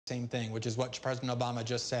same thing, which is what President Obama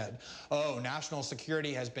just said. Oh, national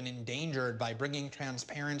security has been endangered by bringing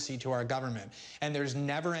transparency to our government. And there's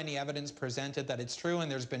never any evidence presented that it's true,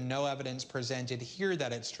 and there's been no evidence presented here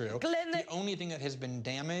that it's true. Glenn, the only thing that has been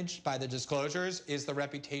damaged by the disclosures is the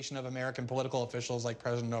reputation of American political officials like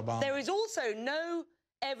President Obama. There is also no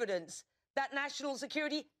evidence that national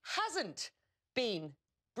security hasn't been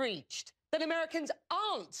breached, that Americans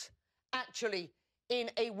aren't actually in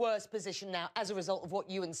a worse position now as a result of what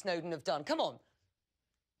you and Snowden have done. Come on.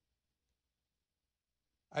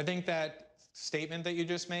 I think that statement that you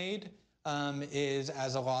just made is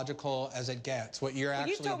as illogical as it gets. What you're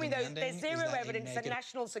actually demanding you told me there's zero evidence that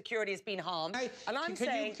national security has been harmed, and I'm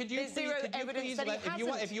saying there's zero evidence that it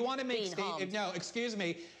hasn't. If you want to make statements, no, excuse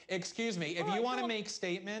me. If you want to make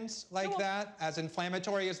statements like that, as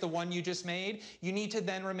inflammatory as the one you just made, you need to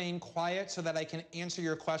then remain quiet so that I can answer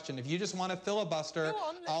your question. If you just want to filibuster,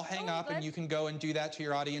 I'll hang up and you can go and do that to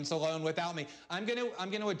your audience alone without me. I'm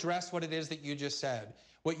going to address what it is that you just said.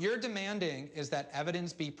 What you're demanding is that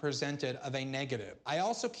evidence be presented of a negative. I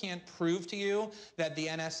also can't prove to you that the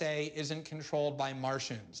NSA isn't controlled by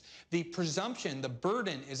Martians. The presumption, the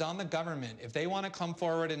burden is on the government. If they want to come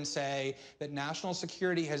forward and say that national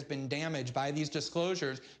security has been damaged by these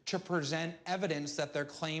disclosures, to present evidence that their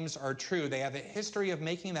claims are true. They have a history of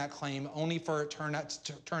making that claim only for it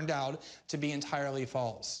turned out to be entirely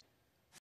false.